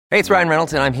Hey, it's Ryan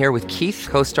Reynolds, and I'm here with Keith,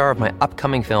 co-star of my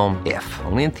upcoming film, If,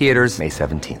 only in theaters May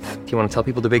 17th. Do you want to tell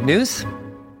people the big news?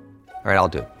 All right, I'll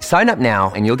do it. Sign up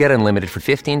now and you'll get unlimited for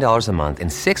 $15 a month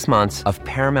and 6 months of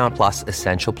Paramount Plus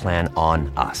Essential Plan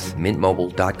on us.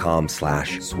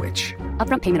 MintMobile.com/switch.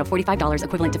 Upfront payment of $45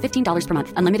 equivalent to $15 per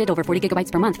month. Unlimited over 40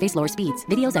 gigabytes per month. Face lower speeds.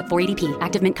 Videos at 480p.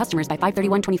 Active Mint customers by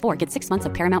 531.24 get 6 months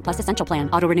of Paramount Plus Essential Plan.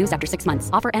 Auto renews after 6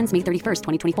 months. Offer ends May 31st,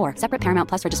 2024. Separate Paramount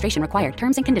Plus registration required.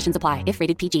 Terms and conditions apply if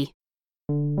rated PG.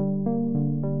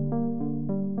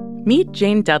 Meet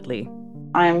Jane Dudley.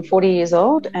 I'm 40 years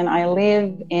old and I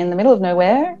live in the middle of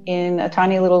nowhere in a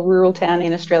tiny little rural town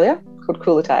in Australia called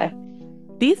Coolatai.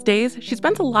 These days, she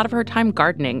spends a lot of her time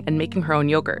gardening and making her own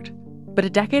yogurt. But a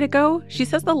decade ago, she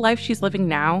says the life she's living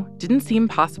now didn't seem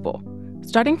possible.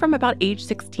 Starting from about age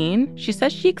 16, she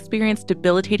says she experienced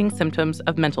debilitating symptoms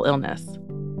of mental illness.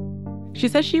 She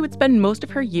says she would spend most of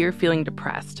her year feeling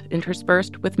depressed,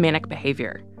 interspersed with manic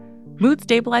behavior.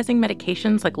 Mood-stabilizing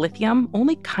medications like lithium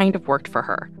only kind of worked for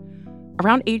her.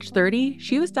 Around age 30,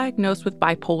 she was diagnosed with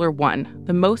bipolar 1,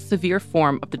 the most severe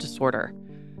form of the disorder.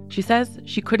 She says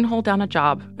she couldn't hold down a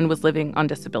job and was living on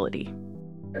disability.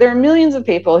 There are millions of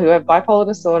people who have bipolar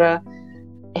disorder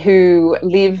who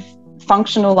live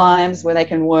functional lives where they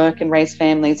can work and raise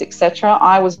families, etc.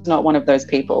 I was not one of those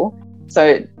people.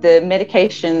 So the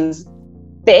medications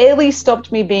barely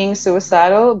stopped me being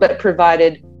suicidal, but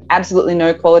provided absolutely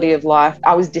no quality of life.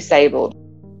 I was disabled.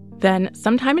 Then,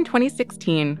 sometime in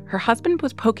 2016, her husband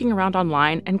was poking around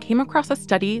online and came across a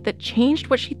study that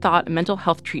changed what she thought mental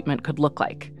health treatment could look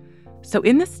like. So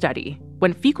in this study,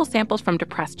 when fecal samples from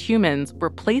depressed humans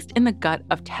were placed in the gut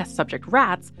of test subject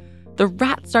rats, the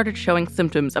rats started showing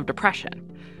symptoms of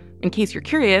depression. In case you're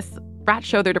curious, rats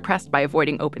show they're depressed by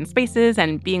avoiding open spaces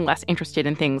and being less interested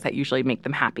in things that usually make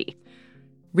them happy.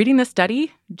 Reading the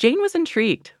study, Jane was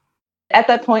intrigued. At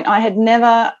that point, I had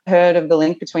never heard of the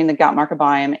link between the gut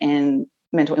microbiome and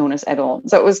mental illness at all.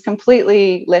 So it was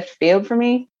completely left field for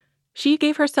me. She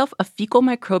gave herself a fecal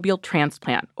microbial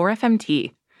transplant, or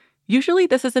FMT. Usually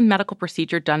this is a medical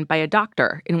procedure done by a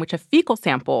doctor in which a fecal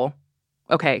sample,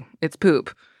 okay, it's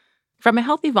poop, from a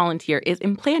healthy volunteer is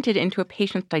implanted into a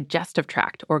patient's digestive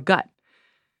tract or gut.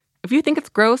 If you think it's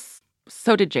gross,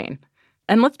 so did Jane.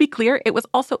 And let's be clear, it was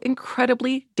also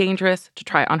incredibly dangerous to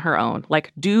try on her own.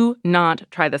 Like, do not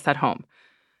try this at home.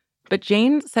 But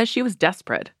Jane says she was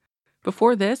desperate.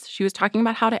 Before this, she was talking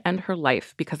about how to end her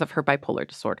life because of her bipolar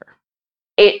disorder.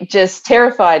 It just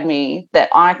terrified me that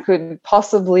I could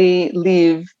possibly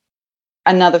live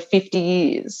another 50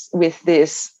 years with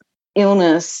this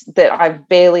illness that I've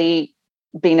barely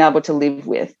been able to live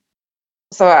with.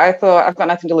 So I thought, I've got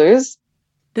nothing to lose.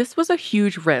 This was a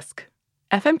huge risk.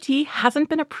 FMT hasn't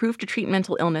been approved to treat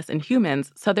mental illness in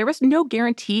humans, so there was no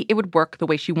guarantee it would work the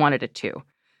way she wanted it to.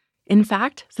 In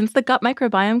fact, since the gut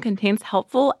microbiome contains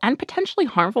helpful and potentially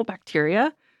harmful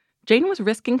bacteria, Jane was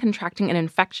risking contracting an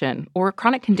infection or a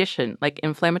chronic condition like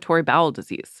inflammatory bowel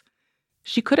disease.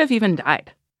 She could have even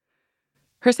died.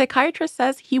 Her psychiatrist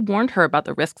says he warned her about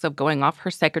the risks of going off her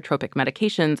psychotropic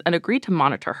medications and agreed to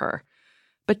monitor her.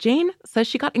 But Jane says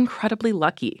she got incredibly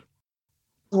lucky.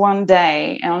 One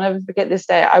day, and I'll never forget this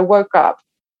day, I woke up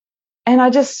and I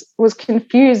just was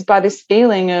confused by this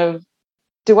feeling of,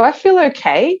 do I feel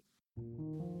okay?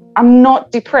 I'm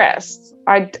not depressed.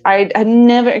 I had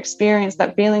never experienced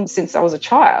that feeling since I was a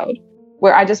child,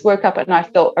 where I just woke up and I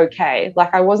felt okay.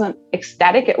 Like I wasn't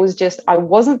ecstatic. It was just, I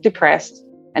wasn't depressed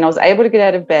and I was able to get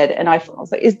out of bed. And I was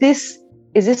like, is this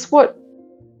what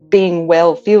being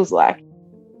well feels like?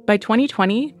 By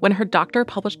 2020, when her doctor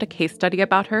published a case study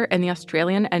about her in the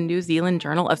Australian and New Zealand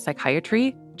Journal of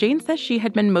Psychiatry, Jane says she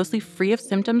had been mostly free of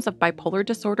symptoms of bipolar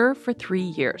disorder for 3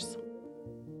 years.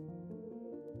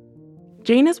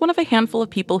 Jane is one of a handful of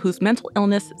people whose mental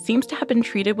illness seems to have been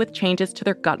treated with changes to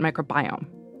their gut microbiome.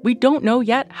 We don't know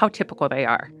yet how typical they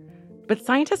are, but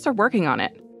scientists are working on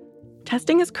it.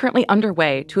 Testing is currently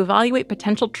underway to evaluate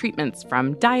potential treatments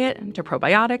from diet to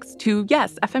probiotics to,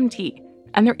 yes, FMT,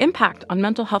 and their impact on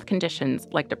mental health conditions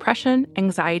like depression,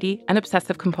 anxiety, and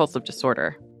obsessive-compulsive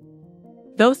disorder.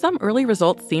 Though some early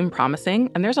results seem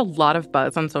promising, and there's a lot of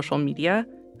buzz on social media,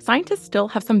 scientists still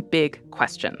have some big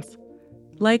questions.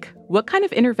 Like, what kind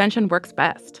of intervention works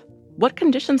best? What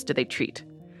conditions do they treat?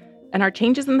 And are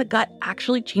changes in the gut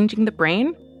actually changing the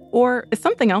brain? Or is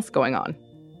something else going on?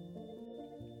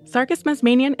 Sarkis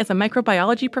Mazmanian is a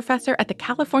microbiology professor at the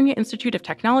California Institute of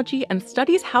Technology and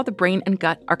studies how the brain and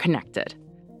gut are connected.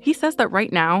 He says that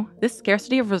right now, this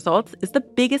scarcity of results is the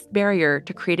biggest barrier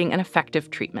to creating an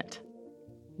effective treatment.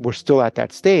 We're still at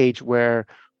that stage where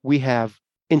we have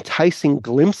enticing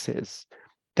glimpses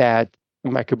that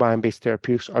microbiome-based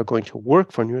therapeutics are going to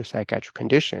work for neuropsychiatric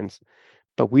conditions,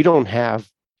 but we don't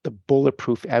have the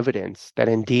bulletproof evidence that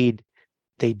indeed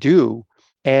they do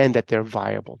and that they're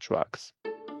viable drugs.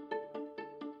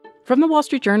 From the Wall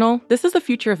Street Journal, this is The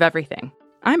Future of Everything.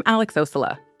 I'm Alex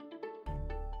Osula.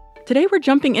 Today we're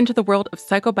jumping into the world of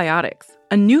psychobiotics,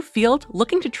 a new field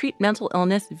looking to treat mental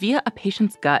illness via a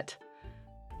patient's gut.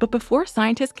 But before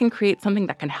scientists can create something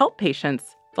that can help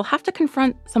patients, they'll have to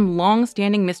confront some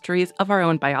long-standing mysteries of our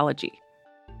own biology.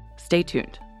 Stay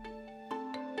tuned.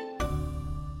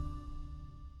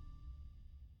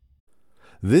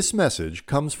 This message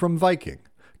comes from Viking,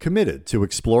 committed to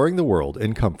exploring the world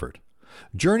in comfort.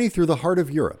 Journey through the heart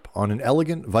of Europe on an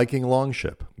elegant Viking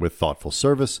longship with thoughtful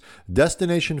service,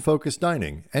 destination-focused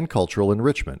dining, and cultural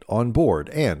enrichment on board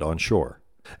and on shore.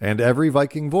 And every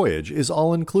Viking voyage is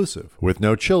all-inclusive, with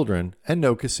no children and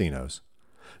no casinos.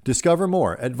 Discover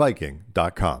more at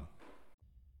Viking.com.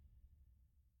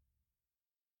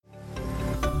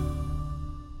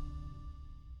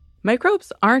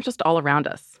 Microbes aren't just all around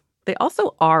us. They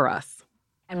also are us.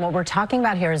 And what we're talking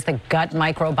about here is the gut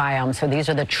microbiome. So these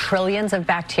are the trillions of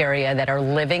bacteria that are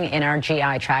living in our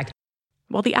GI tract.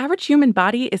 While the average human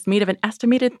body is made of an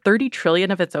estimated 30 trillion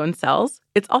of its own cells,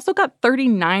 it's also got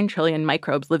 39 trillion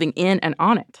microbes living in and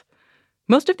on it.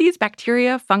 Most of these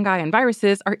bacteria, fungi, and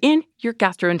viruses are in your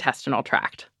gastrointestinal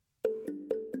tract.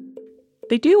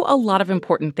 They do a lot of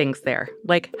important things there,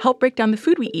 like help break down the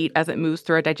food we eat as it moves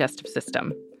through our digestive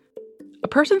system. A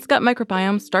person's gut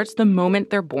microbiome starts the moment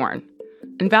they're born.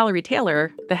 And Valerie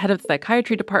Taylor, the head of the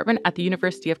psychiatry department at the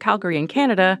University of Calgary in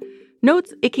Canada,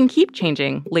 notes it can keep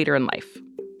changing later in life.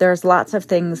 There's lots of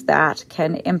things that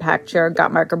can impact your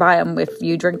gut microbiome if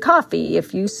you drink coffee,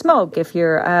 if you smoke, if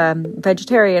you're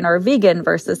vegetarian or vegan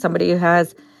versus somebody who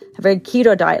has a very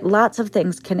keto diet. Lots of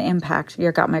things can impact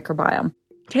your gut microbiome.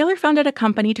 Taylor founded a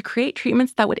company to create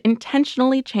treatments that would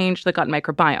intentionally change the gut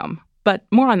microbiome, but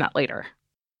more on that later.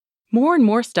 More and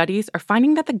more studies are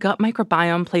finding that the gut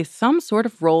microbiome plays some sort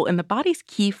of role in the body's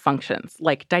key functions,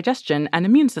 like digestion and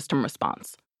immune system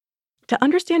response. To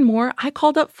understand more, I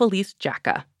called up Felice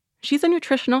Jacka. She's a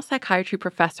nutritional psychiatry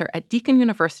professor at Deakin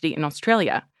University in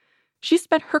Australia. She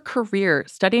spent her career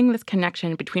studying this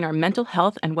connection between our mental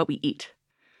health and what we eat.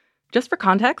 Just for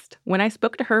context, when I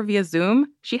spoke to her via Zoom,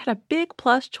 she had a big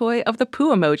plush toy of the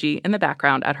poo emoji in the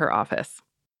background at her office.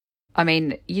 I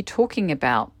mean, you're talking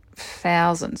about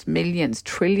thousands, millions,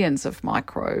 trillions of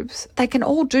microbes. They can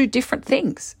all do different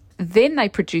things. Then they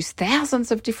produce thousands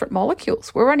of different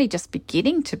molecules. We're only just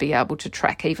beginning to be able to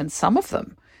track even some of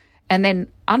them. And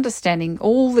then understanding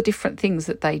all the different things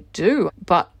that they do.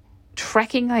 But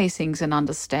tracking these things and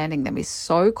understanding them is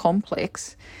so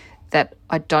complex that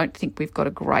I don't think we've got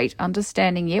a great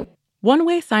understanding yet. One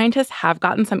way scientists have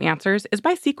gotten some answers is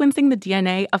by sequencing the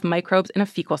DNA of microbes in a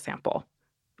fecal sample.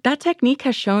 That technique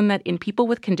has shown that in people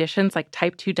with conditions like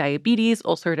type 2 diabetes,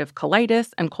 ulcerative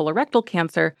colitis, and colorectal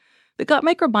cancer, the gut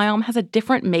microbiome has a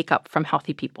different makeup from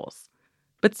healthy people's.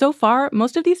 But so far,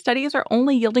 most of these studies are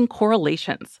only yielding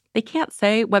correlations. They can't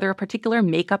say whether a particular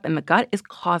makeup in the gut is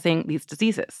causing these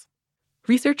diseases.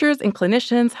 Researchers and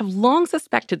clinicians have long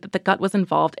suspected that the gut was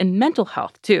involved in mental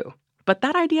health, too. But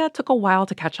that idea took a while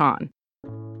to catch on.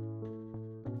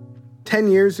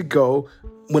 10 years ago,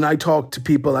 when I talked to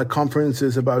people at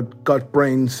conferences about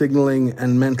gut-brain signaling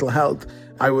and mental health,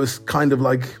 I was kind of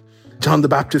like John the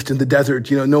Baptist in the desert.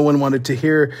 You know, no one wanted to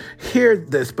hear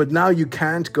this. But now you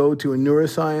can't go to a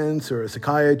neuroscience or a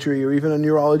psychiatry or even a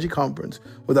neurology conference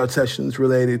without sessions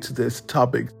related to this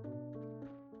topic.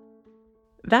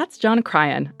 That's John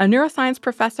Cryan, a neuroscience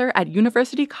professor at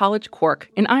University College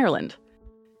Cork in Ireland.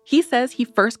 He says he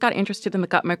first got interested in the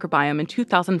gut microbiome in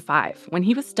 2005 when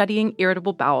he was studying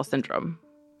irritable bowel syndrome.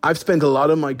 I've spent a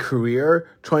lot of my career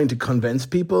trying to convince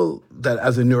people that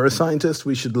as a neuroscientist,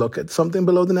 we should look at something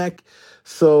below the neck.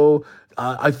 So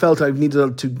I felt I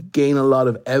needed to gain a lot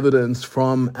of evidence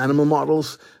from animal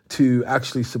models to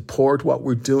actually support what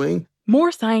we're doing.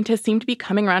 More scientists seem to be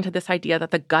coming around to this idea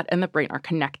that the gut and the brain are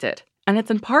connected, and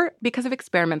it's in part because of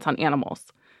experiments on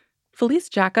animals. Felice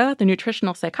Jacka, the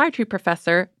nutritional psychiatry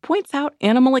professor, points out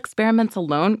animal experiments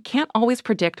alone can't always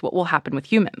predict what will happen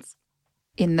with humans.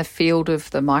 In the field of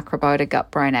the microbiota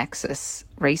gut-brain axis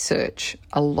research,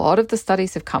 a lot of the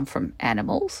studies have come from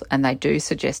animals, and they do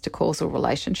suggest a causal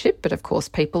relationship, but of course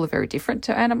people are very different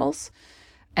to animals,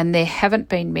 and there haven't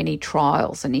been many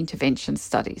trials and intervention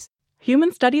studies.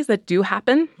 Human studies that do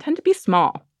happen tend to be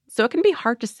small, so it can be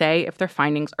hard to say if their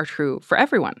findings are true for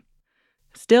everyone.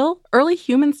 Still, early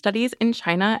human studies in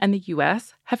China and the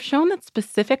US have shown that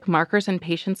specific markers in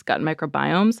patients' gut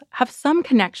microbiomes have some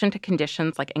connection to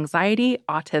conditions like anxiety,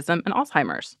 autism, and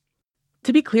Alzheimer's.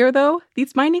 To be clear, though,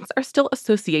 these findings are still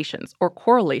associations or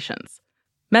correlations.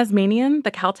 Mazmanian,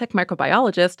 the Caltech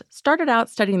microbiologist, started out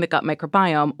studying the gut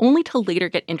microbiome only to later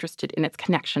get interested in its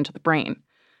connection to the brain.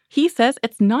 He says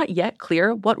it's not yet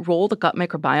clear what role the gut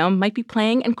microbiome might be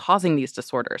playing in causing these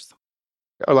disorders.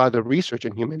 A lot of the research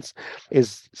in humans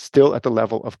is still at the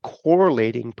level of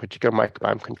correlating particular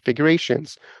microbiome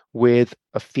configurations with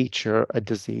a feature, a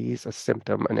disease, a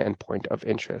symptom, an endpoint of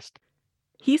interest.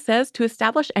 He says to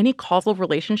establish any causal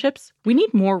relationships, we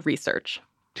need more research.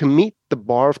 To meet the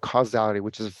bar of causality,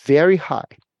 which is very high,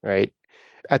 right?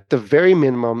 At the very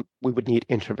minimum, we would need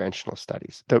interventional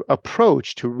studies. The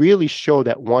approach to really show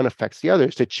that one affects the other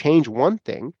is to change one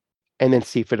thing and then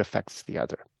see if it affects the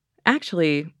other.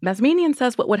 Actually, Mazmanian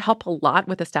says what would help a lot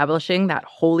with establishing that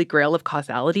holy grail of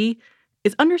causality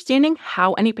is understanding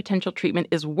how any potential treatment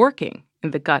is working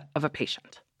in the gut of a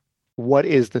patient. What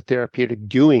is the therapeutic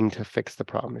doing to fix the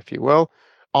problem, if you will,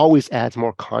 always adds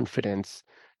more confidence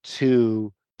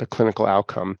to the clinical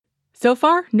outcome. So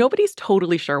far, nobody's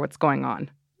totally sure what's going on,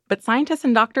 but scientists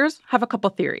and doctors have a couple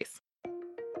theories.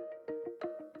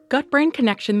 Gut-brain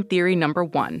connection theory number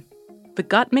 1. The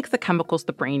gut makes the chemicals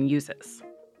the brain uses.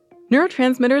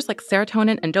 Neurotransmitters like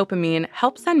serotonin and dopamine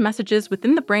help send messages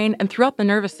within the brain and throughout the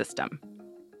nervous system.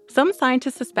 Some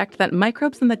scientists suspect that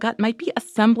microbes in the gut might be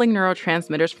assembling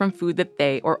neurotransmitters from food that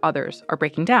they or others are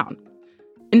breaking down.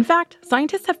 In fact,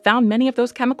 scientists have found many of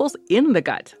those chemicals in the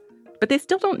gut, but they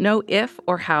still don't know if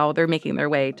or how they're making their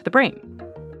way to the brain.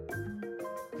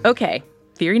 Okay,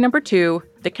 theory number 2,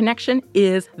 the connection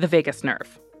is the vagus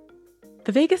nerve.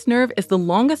 The vagus nerve is the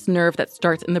longest nerve that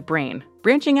starts in the brain,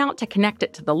 branching out to connect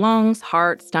it to the lungs,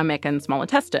 heart, stomach, and small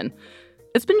intestine.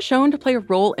 It's been shown to play a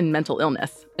role in mental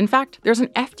illness. In fact, there's an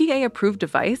FDA-approved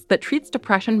device that treats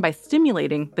depression by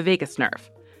stimulating the vagus nerve.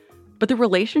 But the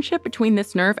relationship between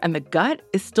this nerve and the gut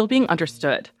is still being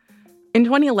understood. In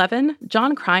 2011,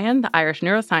 John Cryan, the Irish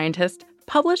neuroscientist,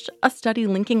 published a study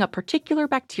linking a particular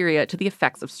bacteria to the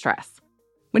effects of stress.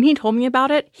 When he told me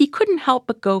about it, he couldn't help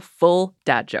but go full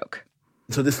dad joke.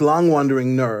 So this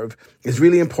long-wandering nerve is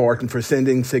really important for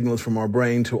sending signals from our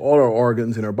brain to all our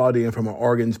organs in our body and from our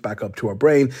organs back up to our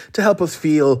brain to help us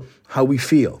feel how we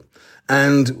feel.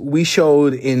 And we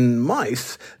showed in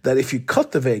mice that if you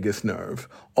cut the vagus nerve,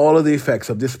 all of the effects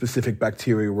of this specific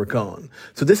bacteria were gone.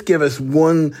 So this gave us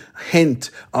one hint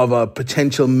of a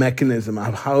potential mechanism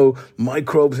of how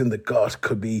microbes in the gut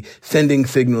could be sending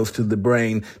signals to the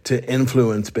brain to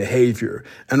influence behavior,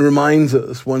 and reminds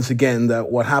us once again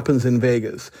that what happens in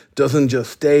Vegas doesn't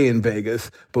just stay in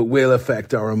Vegas, but will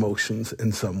affect our emotions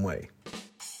in some way.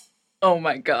 Oh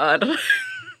my God.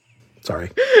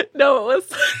 Sorry. No, it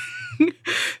was...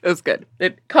 It was good.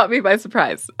 It caught me by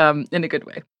surprise, in a good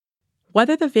way.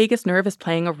 Whether the vagus nerve is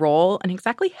playing a role and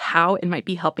exactly how it might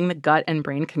be helping the gut and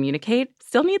brain communicate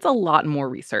still needs a lot more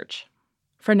research.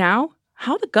 For now,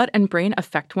 how the gut and brain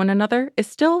affect one another is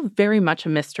still very much a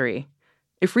mystery.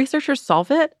 If researchers solve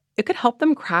it, it could help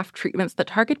them craft treatments that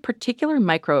target particular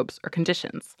microbes or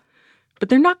conditions. But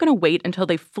they're not going to wait until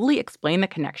they fully explain the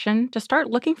connection to start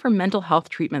looking for mental health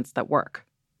treatments that work.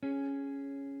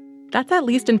 That's at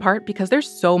least in part because there's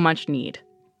so much need.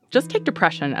 Just take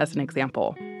depression as an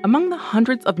example. Among the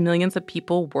hundreds of millions of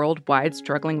people worldwide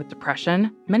struggling with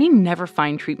depression, many never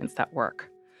find treatments that work.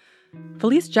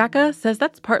 Felice Jacka says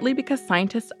that's partly because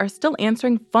scientists are still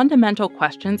answering fundamental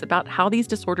questions about how these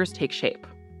disorders take shape.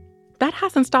 That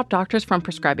hasn't stopped doctors from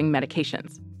prescribing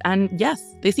medications. And yes,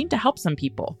 they seem to help some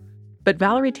people. But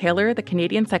Valerie Taylor, the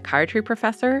Canadian psychiatry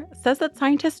professor, says that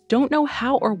scientists don't know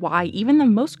how or why even the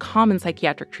most common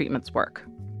psychiatric treatments work.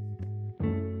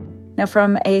 Now,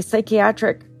 from a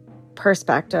psychiatric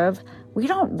perspective, we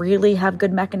don't really have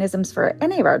good mechanisms for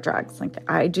any of our drugs. Like,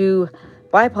 I do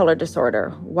bipolar disorder.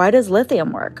 Why does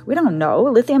lithium work? We don't know.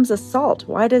 Lithium's a salt.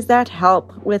 Why does that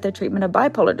help with the treatment of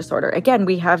bipolar disorder? Again,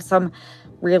 we have some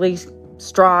really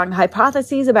strong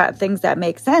hypotheses about things that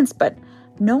make sense, but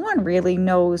no one really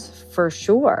knows for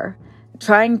sure.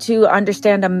 Trying to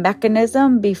understand a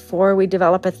mechanism before we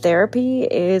develop a therapy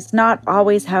is not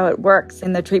always how it works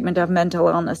in the treatment of mental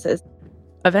illnesses.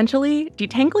 Eventually,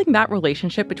 detangling that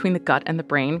relationship between the gut and the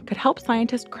brain could help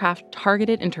scientists craft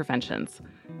targeted interventions.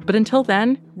 But until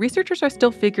then, researchers are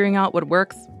still figuring out what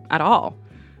works at all.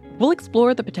 We'll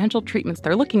explore the potential treatments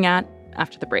they're looking at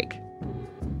after the break.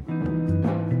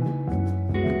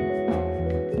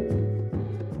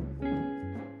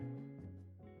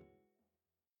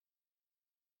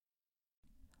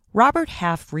 Robert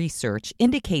Half research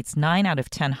indicates 9 out of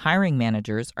 10 hiring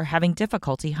managers are having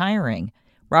difficulty hiring.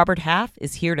 Robert Half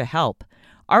is here to help.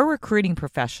 Our recruiting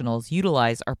professionals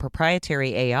utilize our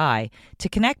proprietary AI to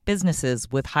connect businesses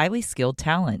with highly skilled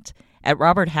talent. At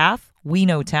Robert Half, we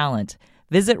know talent.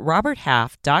 Visit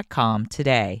roberthalf.com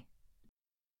today.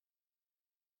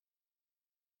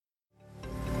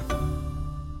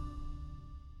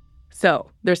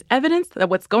 So, there's evidence that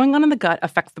what's going on in the gut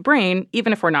affects the brain,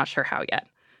 even if we're not sure how yet.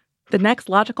 The next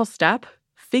logical step?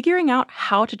 Figuring out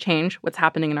how to change what's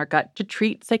happening in our gut to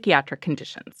treat psychiatric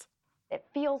conditions. It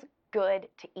feels good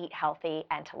to eat healthy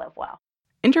and to live well.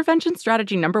 Intervention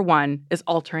strategy number 1 is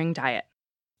altering diet.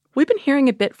 We've been hearing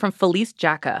a bit from Felice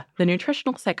Jacka, the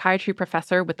nutritional psychiatry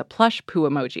professor with the plush poo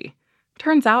emoji.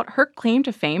 Turns out her claim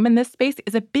to fame in this space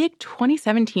is a big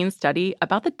 2017 study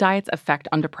about the diet's effect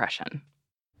on depression.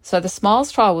 So the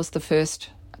SMILES trial was the first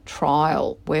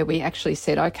trial where we actually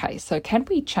said, okay, so can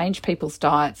we change people's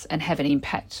diets and have an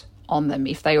impact on them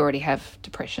if they already have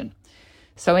depression?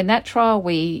 So in that trial,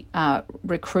 we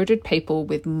recruited people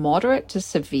with moderate to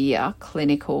severe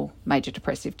clinical major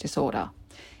depressive disorder.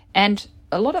 And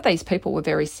a lot of these people were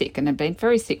very sick and had been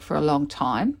very sick for a long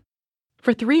time.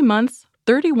 For 3 months,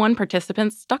 31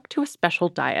 participants stuck to a special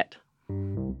diet.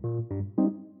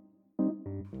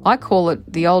 I call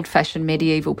it the old-fashioned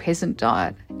medieval peasant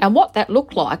diet. And what that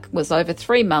looked like was over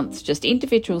 3 months, just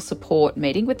individual support,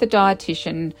 meeting with the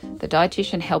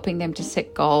dietitian helping them to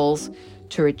set goals,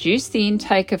 to reduce the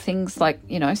intake of things like,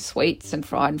 sweets and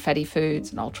fried and fatty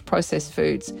foods and ultra-processed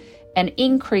foods, and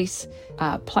increase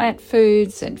plant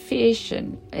foods and fish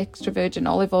and extra virgin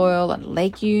olive oil and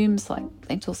legumes like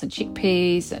lentils and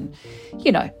chickpeas and,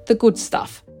 the good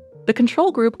stuff. The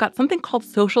control group got something called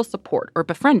social support or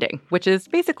befriending, which is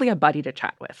basically a buddy to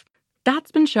chat with.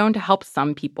 That's been shown to help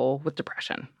some people with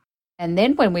depression. And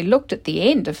then when we looked at the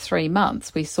end of 3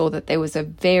 months, we saw that there was a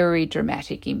very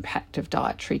dramatic impact of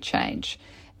dietary change.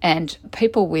 And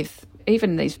people with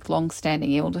even these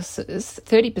long-standing illnesses,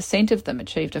 30% of them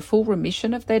achieved a full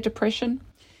remission of their depression.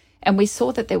 And we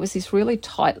saw that there was this really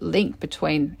tight link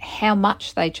between how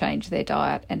much they changed their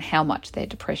diet and how much their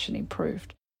depression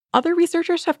improved. Other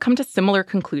researchers have come to similar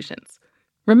conclusions.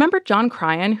 Remember John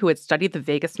Cryan, who had studied the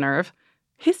vagus nerve?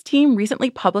 His team recently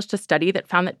published a study that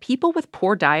found that people with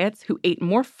poor diets who ate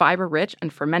more fiber-rich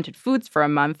and fermented foods for a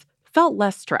month felt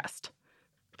less stressed.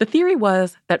 The theory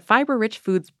was that fiber-rich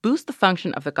foods boost the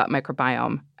function of the gut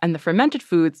microbiome, and the fermented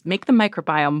foods make the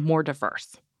microbiome more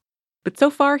diverse. But so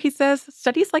far, he says,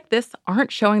 studies like this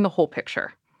aren't showing the whole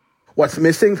picture. What's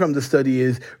missing from the study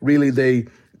is really the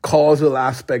causal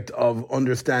aspect of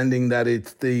understanding that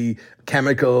it's the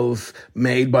chemicals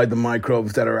made by the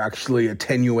microbes that are actually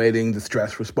attenuating the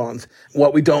stress response.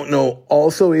 What we don't know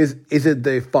also is it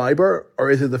the fiber, or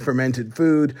is it the fermented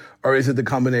food, or is it the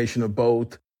combination of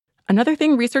both? Another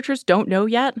thing researchers don't know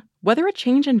yet, whether a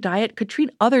change in diet could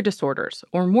treat other disorders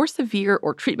or more severe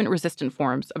or treatment-resistant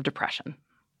forms of depression.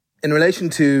 In relation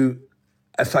to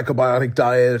a psychobiotic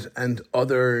diet and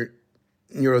other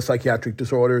neuropsychiatric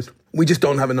disorders, we just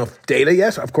don't have enough data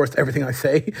yet. Of course, everything I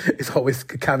say is always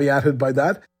caveated by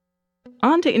that.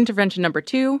 On to intervention number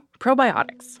 2,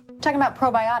 probiotics. Talking about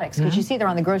probiotics, because you see they're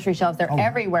on the grocery shelves. They're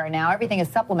everywhere now. Everything is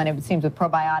supplemented, it seems, with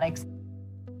probiotics.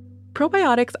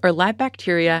 Probiotics are live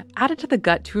bacteria added to the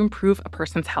gut to improve a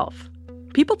person's health.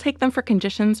 People take them for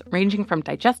conditions ranging from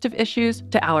digestive issues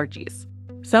to allergies.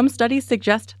 Some studies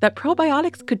suggest that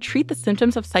probiotics could treat the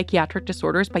symptoms of psychiatric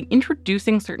disorders by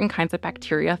introducing certain kinds of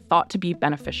bacteria thought to be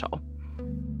beneficial.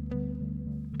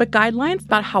 But guidelines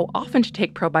about how often to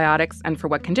take probiotics and for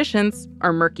what conditions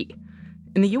are murky.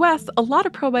 In the US, a lot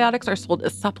of probiotics are sold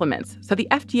as supplements, so the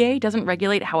FDA doesn't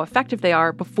regulate how effective they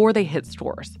are before they hit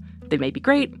stores. They may be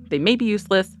great, they may be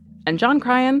useless, and John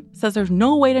Cryan says there's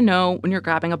no way to know when you're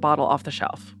grabbing a bottle off the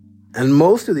shelf. And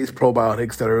most of these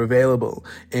probiotics that are available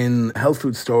in health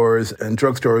food stores and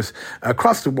drugstores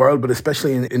across the world, but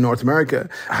especially in North America,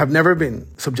 have never been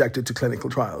subjected to clinical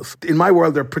trials. In my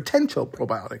world, they're potential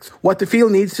probiotics. What the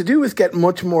field needs to do is get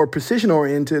much more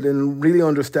precision-oriented and really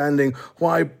understanding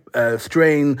why a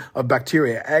strain of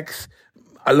bacteria X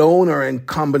alone or in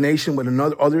combination with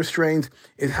other strains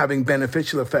is having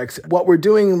beneficial effects. What we're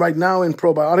doing right now in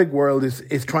probiotic world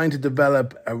is trying to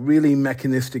develop a really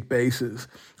mechanistic basis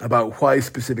about why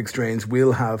specific strains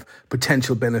will have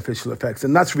potential beneficial effects.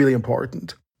 And that's really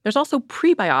important. There's also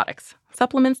prebiotics,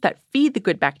 supplements that feed the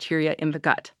good bacteria in the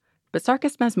gut. But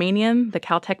Sarkis Mazmanian, the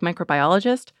Caltech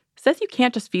microbiologist, says you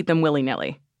can't just feed them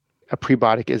willy-nilly. A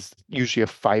prebiotic is usually a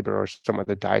fiber or some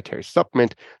other dietary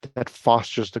supplement that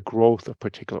fosters the growth of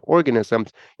particular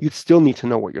organisms. You'd still need to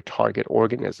know what your target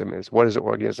organism is. What is the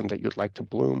organism that you'd like to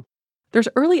bloom? There's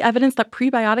early evidence that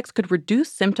prebiotics could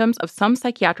reduce symptoms of some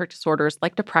psychiatric disorders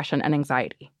like depression and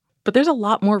anxiety. But there's a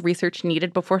lot more research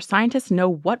needed before scientists know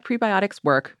what prebiotics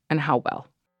work and how well.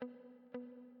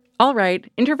 All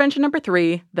right, intervention number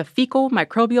 3, the fecal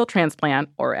microbial transplant,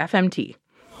 or FMT.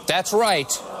 That's right,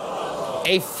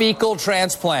 a fecal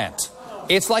transplant.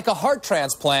 It's like a heart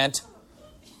transplant,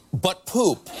 but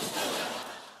poop.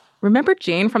 Remember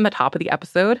Jane from the top of the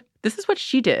episode? This is what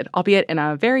she did, albeit in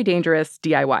a very dangerous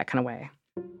DIY kind of way.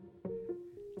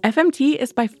 FMT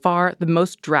is by far the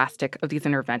most drastic of these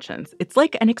interventions. It's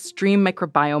like an extreme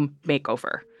microbiome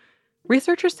makeover.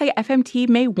 Researchers say FMT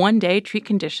may one day treat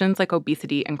conditions like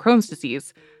obesity and Crohn's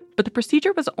disease, but the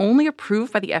procedure was only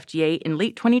approved by the FDA in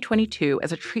late 2022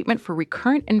 as a treatment for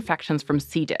recurrent infections from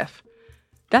C. diff.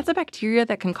 That's a bacteria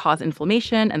that can cause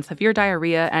inflammation and severe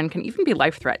diarrhea and can even be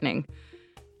life-threatening.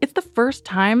 It's the first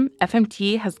time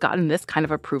FMT has gotten this kind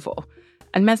of approval,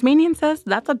 and Mazmanian says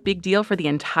that's a big deal for the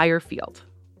entire field.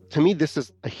 To me, this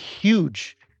is a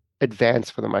huge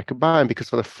advance for the microbiome because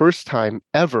for the first time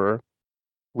ever,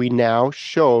 we now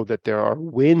show that there are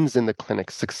wins in the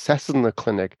clinic, successes in the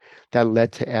clinic that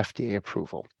led to FDA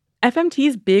approval.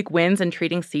 FMT's big wins in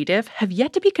treating C. diff have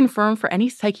yet to be confirmed for any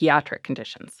psychiatric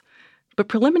conditions. But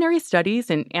preliminary studies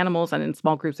in animals and in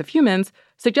small groups of humans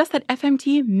suggest that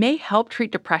FMT may help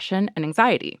treat depression and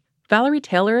anxiety. Valerie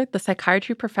Taylor, the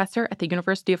psychiatry professor at the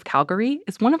University of Calgary,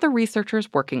 is one of the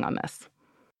researchers working on this.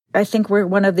 I think we're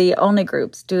one of the only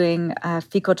groups doing a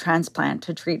fecal transplant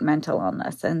to treat mental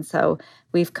illness. And so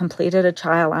we've completed a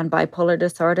trial on bipolar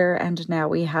disorder, and now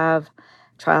we have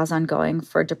trials ongoing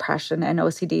for depression and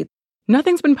OCD.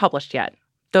 Nothing's been published yet,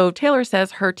 though Taylor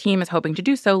says her team is hoping to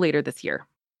do so later this year.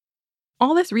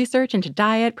 All this research into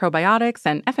diet, probiotics,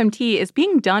 and FMT is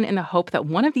being done in the hope that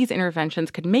one of these interventions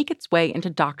could make its way into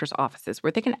doctors' offices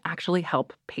where they can actually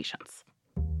help patients.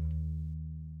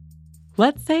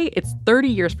 Let's say it's 30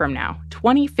 years from now,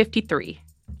 2053.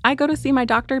 I go to see my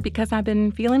doctor because I've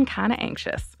been feeling kind of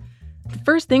anxious. The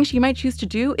first thing she might choose to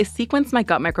do is sequence my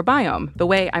gut microbiome, the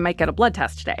way I might get a blood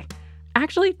test today.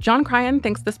 Actually, John Cryan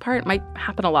thinks this part might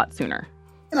happen a lot sooner.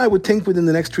 And I would think within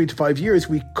the next 3 to 5 years,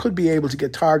 we could be able to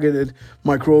get targeted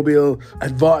microbial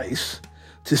advice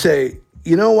to say,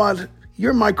 you know what,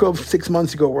 your microbes 6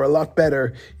 months ago were a lot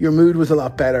better, your mood was a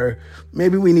lot better,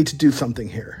 maybe we need to do something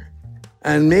here.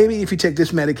 And maybe if you take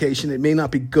this medication, it may not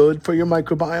be good for your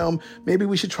microbiome. Maybe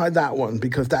we should try that one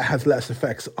because that has less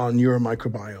effects on your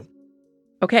microbiome.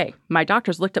 Okay, my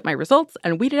doctor's looked at my results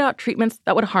and weeded out treatments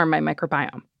that would harm my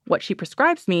microbiome. What she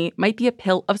prescribes me might be a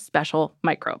pill of special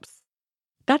microbes.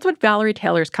 That's what Valerie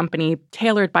Taylor's company,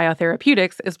 Tailored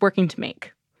Biotherapeutics, is working to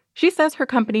make. She says her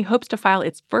company hopes to file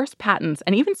its first patents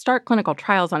and even start clinical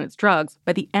trials on its drugs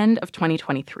by the end of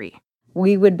 2023.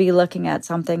 We would be looking at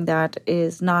something that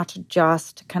is not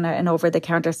just kind of an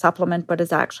over-the-counter supplement, but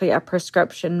is actually a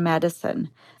prescription medicine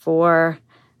for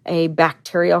a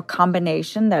bacterial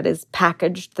combination that is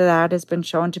packaged that has been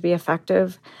shown to be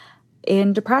effective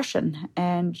in depression.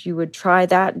 And you would try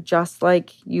that just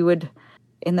like you would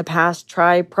in the past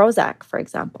try Prozac, for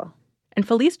example. And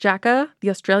Felice Jacka, the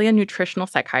Australian nutritional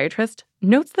psychiatrist,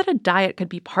 notes that a diet could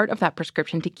be part of that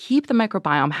prescription to keep the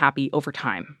microbiome happy over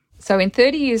time. So in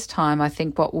 30 years' time, I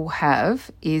think what we'll have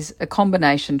is a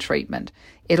combination treatment.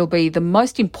 It'll be the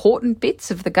most important bits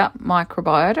of the gut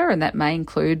microbiota, and that may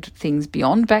include things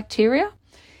beyond bacteria.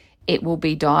 It will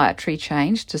be dietary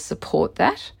change to support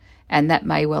that, and that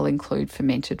may well include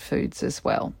fermented foods as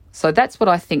well. So that's what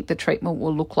I think the treatment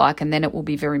will look like, and then it will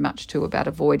be very much too about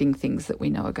avoiding things that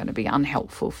we know are going to be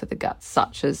unhelpful for the gut,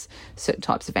 such as certain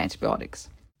types of antibiotics.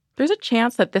 There's a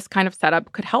chance that this kind of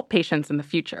setup could help patients in the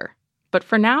future. But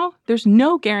for now, there's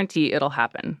no guarantee it'll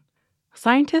happen.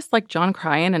 Scientists like John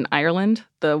Cryan in Ireland,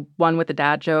 the one with the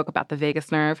dad joke about the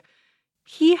vagus nerve,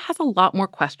 he has a lot more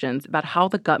questions about how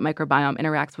the gut microbiome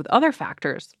interacts with other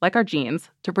factors, like our genes,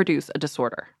 to produce a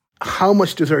disorder. How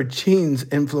much does our genes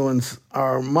influence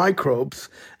our microbes?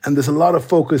 And there's a lot of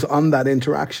focus on that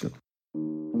interaction.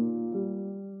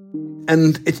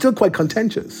 And it's still quite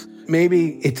contentious.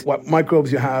 Maybe it's what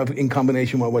microbes you have in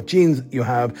combination with what genes you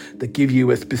have that give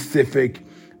you a specific,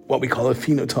 what we call a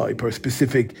phenotype, or a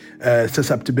specific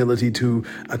susceptibility to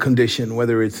a condition,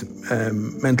 whether it's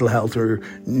mental health or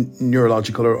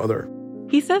neurological or other.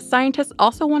 He says scientists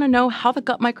also want to know how the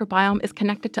gut microbiome is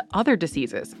connected to other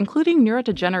diseases, including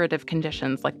neurodegenerative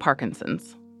conditions like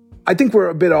Parkinson's. I think we're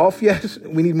a bit off yet.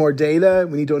 We need more data.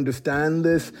 We need to understand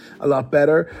this a lot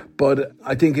better. But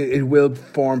I think it will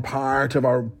form part of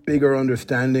our bigger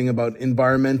understanding about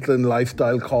environmental and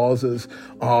lifestyle causes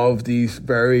of these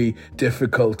very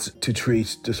difficult to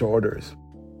treat disorders.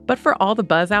 But for all the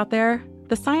buzz out there,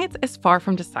 the science is far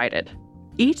from decided.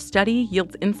 Each study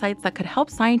yields insights that could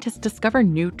help scientists discover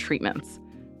new treatments.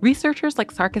 Researchers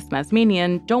like Sarkis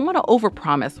Mazmanian don't want to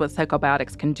overpromise what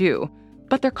psychobiotics can do,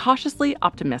 but they're cautiously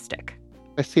optimistic.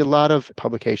 I see a lot of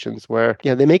publications where,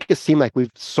 they make it seem like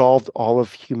we've solved all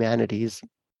of humanity's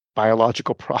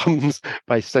biological problems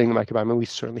by studying the microbiome, and we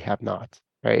certainly have not,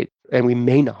 right? And we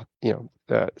may not,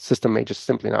 the system may just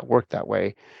simply not work that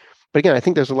way. But again, I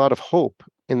think there's a lot of hope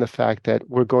in the fact that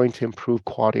we're going to improve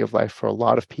quality of life for a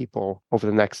lot of people over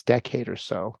the next decade or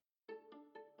so.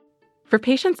 For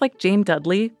patients like Jane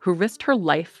Dudley, who risked her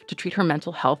life to treat her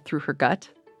mental health through her gut,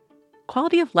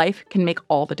 quality of life can make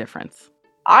all the difference.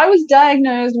 I was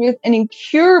diagnosed with an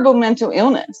incurable mental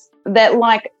illness that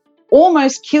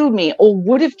almost killed me or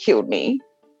would have killed me.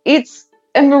 It's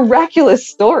a miraculous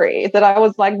story that I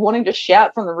was wanting to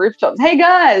shout from the rooftops, hey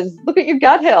guys, look at your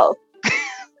gut health.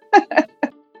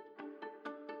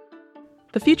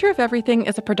 The Future of Everything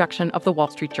is a production of The Wall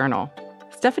Street Journal.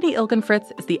 Stephanie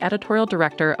Ilgenfritz is the editorial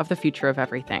director of The Future of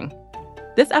Everything.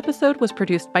 This episode was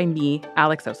produced by me,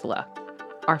 Alex Osula.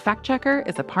 Our fact checker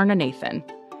is Aparna Nathan.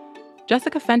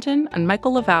 Jessica Fenton and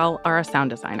Michael Laval are our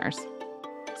sound designers.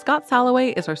 Scott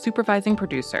Salloway is our supervising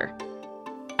producer.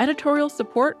 Editorial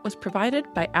support was provided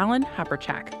by Alan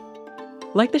Haberchak.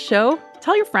 Like the show?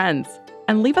 Tell your friends,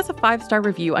 and leave us a 5-star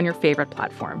review on your favorite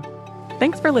platform.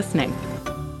 Thanks for listening.